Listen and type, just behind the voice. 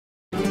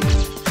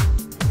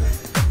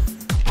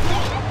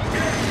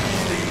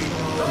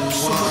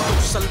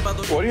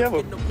Why do you have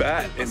a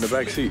bat in the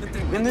back seat?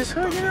 In this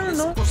hood, you never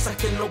know.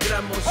 Hey,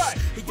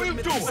 what are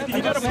you doing?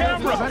 You got a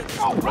camera!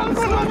 Oh, run!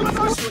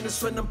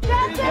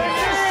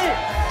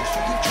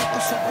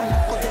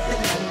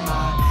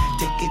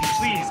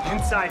 Please,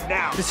 inside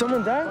now. Did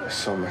someone die? That's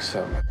so messed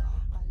up.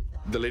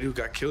 The lady who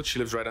got killed, she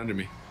lives right under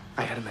me.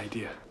 I had an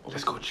idea.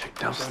 Let's go check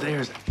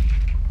downstairs.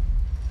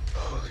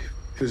 Holy,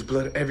 there's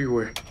blood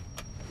everywhere.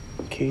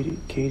 Katie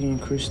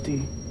and Christy.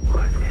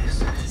 What is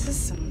this? This is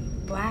some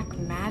black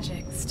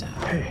magic stuff.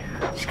 Hey.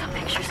 She's got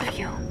pictures of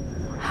you.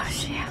 How does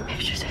she have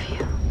pictures of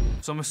you?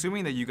 So I'm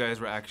assuming that you guys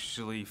were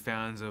actually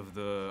fans of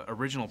the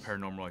original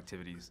Paranormal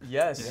Activities.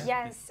 Yes.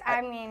 Yeah. Yes,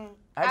 I mean,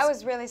 I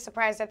was really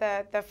surprised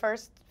at the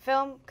first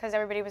film because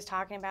everybody was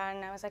talking about it,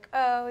 and I was like,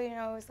 oh, you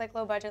know, it was like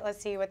low budget, let's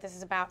see what this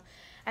is about.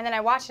 And then I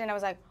watched it and I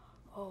was like,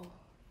 oh,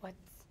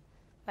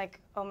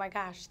 oh my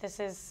gosh,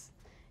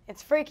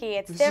 it's freaky,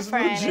 it's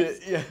different. Is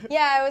legit, yeah.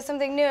 Yeah, it was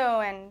something new,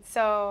 and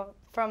so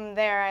from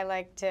there I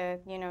like to,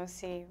 you know,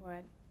 see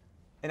what.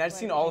 And I'd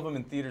seen all of them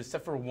in theaters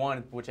except for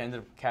one, which I ended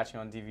up catching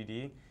on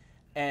DVD.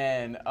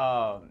 And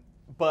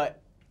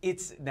but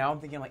now I'm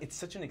thinking like it's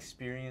such an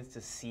experience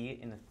to see it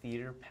in a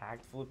theater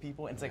packed full of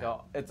people. And it's like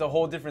it's a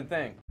whole different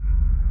thing.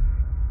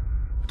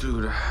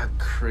 Dude, I had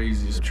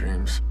craziest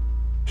dreams.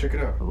 Check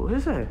it out. What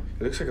is it?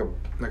 It looks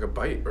like a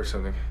bite or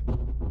something.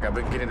 I've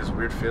been getting this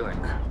weird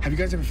feeling. Have you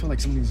guys ever felt like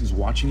something's just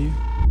watching you?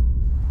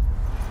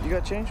 You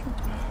got change?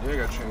 Yeah, I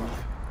got changed.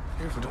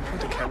 Careful, don't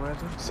point the camera at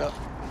them. What's up?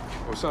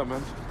 What's up,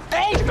 man?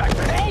 Hey, back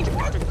there! Hey,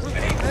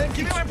 man,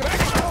 give me my back!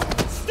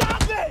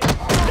 Stop it!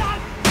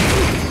 Stop!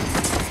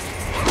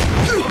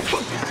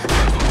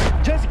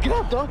 Jesse, get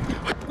up, dog.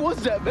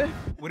 What's that, man?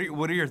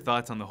 What are your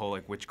thoughts on the whole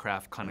like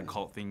witchcraft kind of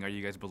cult thing? Are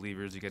you guys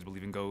believers? Do you guys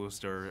believe in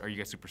ghosts, or are you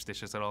guys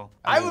superstitious at all?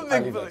 I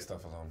leave that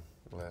stuff alone.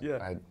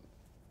 Yeah.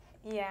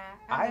 Yeah,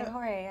 I mean,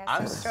 Jorge has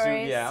some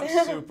stories.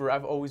 I'm super.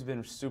 I've always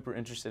been super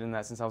interested in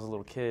that since I was a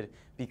little kid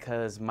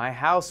because my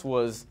house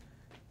was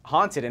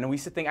haunted, and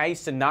I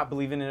used to not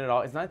believe in it at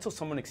all. It's not until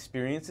someone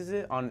experiences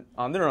it on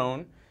their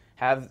own,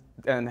 have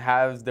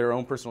their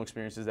own personal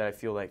experiences that I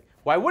feel like,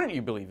 why wouldn't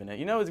you believe in it?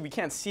 You know, we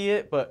can't see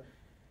it, but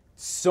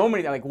so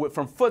many, like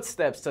from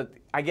footsteps to,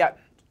 I got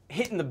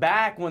hit in the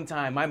back one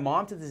time. My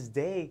mom to this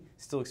day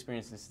still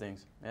experiences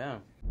things. Yeah.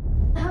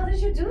 How did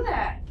you do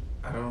that?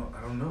 I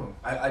don't know.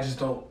 I just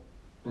don't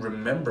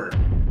remember.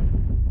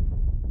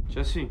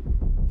 Jesse,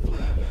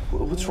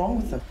 what's wrong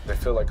with them? I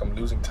feel like I'm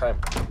losing time.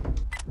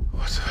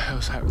 What the hell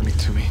is happening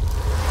to me?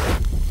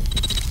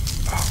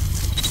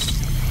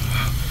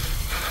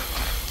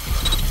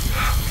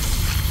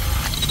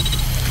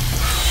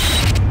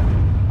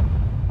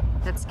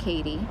 That's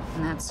Katie,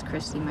 and that's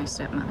Christy, my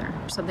stepmother.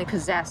 So they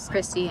possess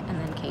Christy and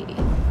then Katie.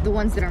 The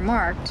ones that are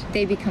marked,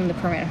 they become the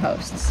permanent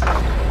hosts.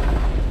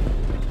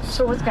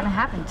 So what's gonna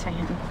happen to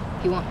him?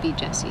 He won't be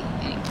Jesse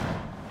anymore.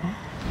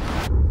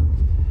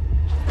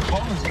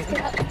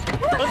 Get out!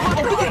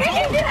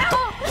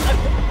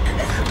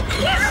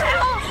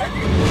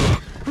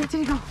 Where did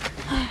he go?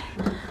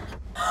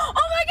 Oh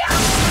my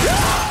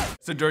God!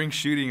 So during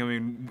shooting, I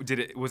mean,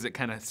 was it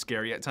kind of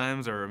scary at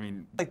times, or I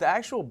mean? Like the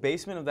actual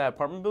basement of that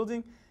apartment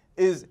building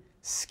is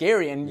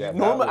scary, and yeah,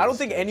 normally I don't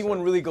think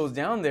anyone really goes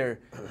down there.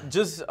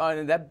 Just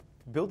that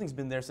building's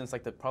been there since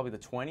like probably the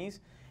 20s,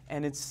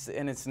 and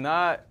it's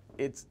not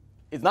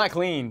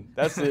clean.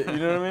 That's it. You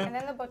know what I mean? And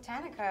then the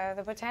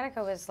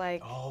Botanica was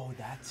like. Oh,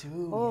 that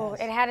too. Oh,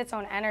 yes. It had its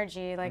own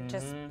energy, like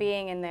just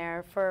being in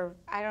there for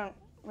I don't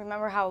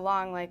remember how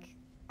long. Like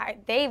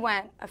they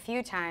went a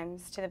few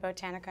times to the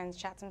Botanica and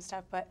shot some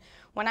stuff, but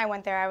when I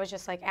went there, I was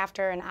just like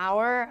after an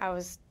hour, I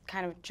was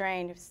kind of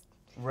drained. It was,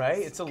 right?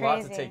 It's a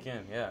lot to take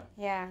in. Yeah.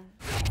 Yeah.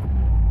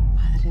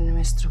 Padre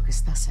nuestro que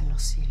estás en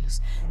los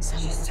cielos.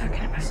 She's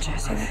talking about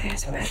Jessie that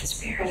has a bad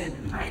spirit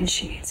and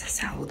she needs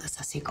us out.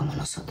 Así como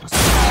nosotros.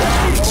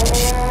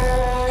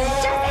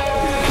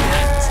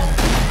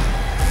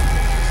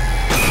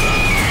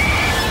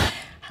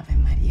 Ave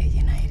María,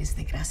 llena eres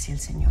de gracia, el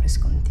Señor es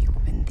contigo.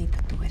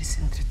 Bendita tú eres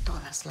entre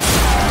todas las